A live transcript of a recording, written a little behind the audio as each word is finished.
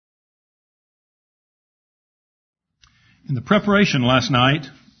In the preparation last night,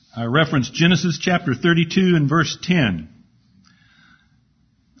 I referenced Genesis chapter 32 and verse 10.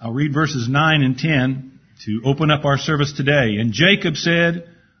 I'll read verses 9 and 10 to open up our service today. And Jacob said,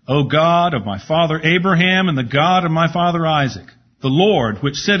 O God of my father Abraham and the God of my father Isaac, the Lord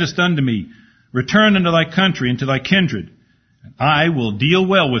which saidest unto me, Return unto thy country and to thy kindred, and I will deal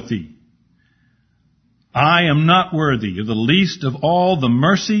well with thee. I am not worthy of the least of all the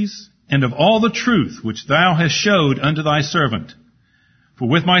mercies and of all the truth which thou hast showed unto thy servant. For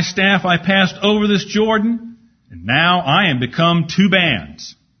with my staff I passed over this Jordan, and now I am become two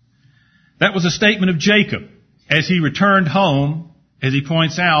bands. That was a statement of Jacob as he returned home, as he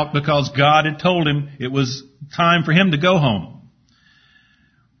points out, because God had told him it was time for him to go home.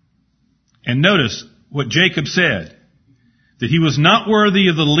 And notice what Jacob said, that he was not worthy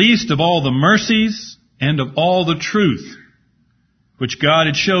of the least of all the mercies and of all the truth which God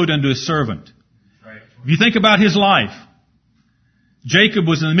had showed unto his servant. If you think about his life, Jacob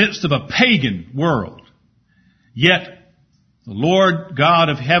was in the midst of a pagan world. Yet, the Lord God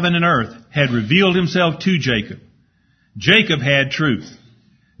of heaven and earth had revealed himself to Jacob. Jacob had truth.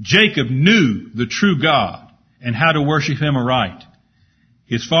 Jacob knew the true God and how to worship him aright.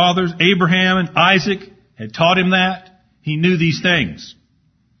 His fathers, Abraham and Isaac, had taught him that. He knew these things.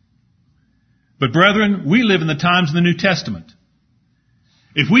 But brethren, we live in the times of the New Testament.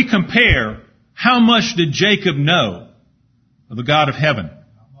 If we compare, how much did Jacob know of the God of heaven?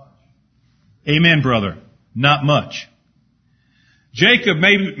 Not much. Amen, brother. Not much. Jacob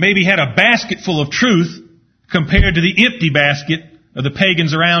maybe had a basket full of truth compared to the empty basket of the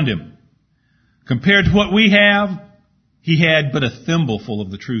pagans around him. Compared to what we have, he had but a thimbleful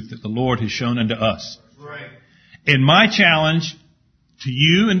of the truth that the Lord has shown unto us. Right. And my challenge to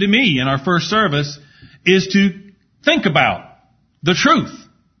you and to me in our first service is to think about the truth.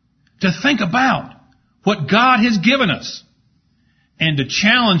 To think about what God has given us. And to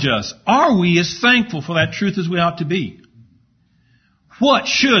challenge us, are we as thankful for that truth as we ought to be? What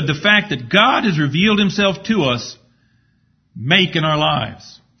should the fact that God has revealed himself to us make in our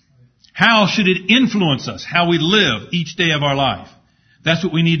lives? How should it influence us, how we live each day of our life? That's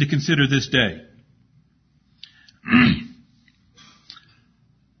what we need to consider this day.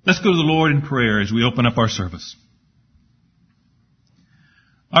 Let's go to the Lord in prayer as we open up our service.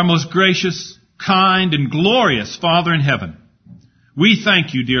 Our most gracious, kind, and glorious Father in heaven, we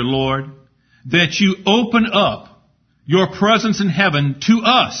thank you, dear Lord, that you open up your presence in heaven to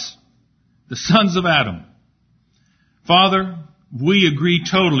us, the sons of Adam. Father, we agree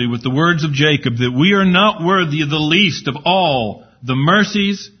totally with the words of Jacob that we are not worthy of the least of all the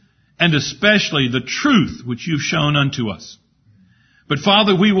mercies and especially the truth which you've shown unto us. But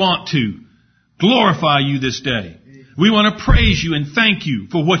Father, we want to glorify you this day. We want to praise you and thank you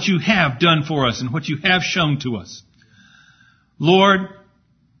for what you have done for us and what you have shown to us. Lord,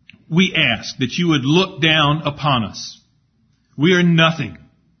 we ask that you would look down upon us. We are nothing,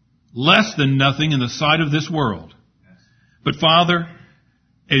 less than nothing in the sight of this world. But Father,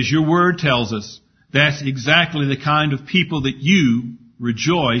 as your word tells us, that's exactly the kind of people that you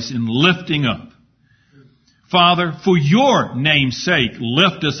rejoice in lifting up. Father, for your name's sake,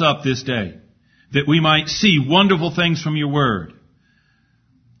 lift us up this day, that we might see wonderful things from your word.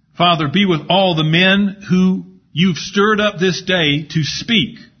 Father, be with all the men who you've stirred up this day to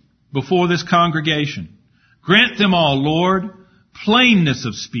speak before this congregation. Grant them all, Lord, plainness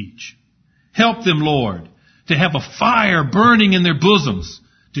of speech. Help them, Lord, to have a fire burning in their bosoms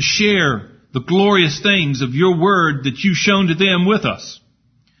to share the glorious things of your word that you've shown to them with us.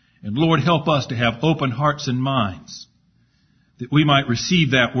 And Lord, help us to have open hearts and minds that we might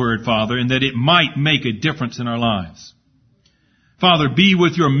receive that word, Father, and that it might make a difference in our lives. Father, be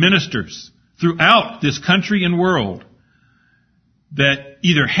with your ministers throughout this country and world that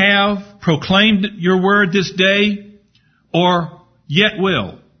either have proclaimed your word this day or yet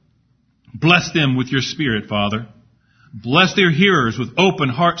will. Bless them with your Spirit, Father. Bless their hearers with open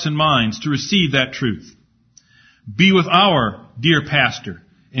hearts and minds to receive that truth. Be with our dear pastor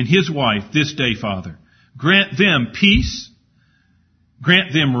and his wife this day, Father. Grant them peace.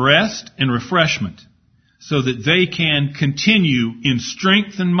 Grant them rest and refreshment so that they can continue in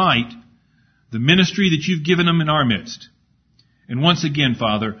strength and might the ministry that you've given them in our midst. And once again,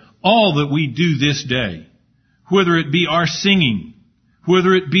 Father, all that we do this day, whether it be our singing,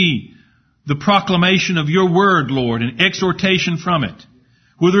 whether it be the proclamation of your word, Lord, and exhortation from it,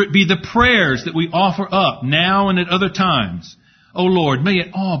 whether it be the prayers that we offer up now and at other times, O Lord, may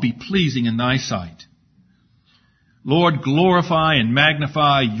it all be pleasing in thy sight. Lord, glorify and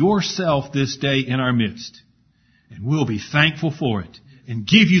magnify yourself this day in our midst. And we'll be thankful for it and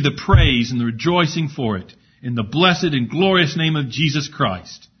give you the praise and the rejoicing for it in the blessed and glorious name of Jesus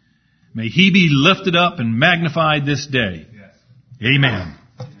Christ. May he be lifted up and magnified this day. Amen.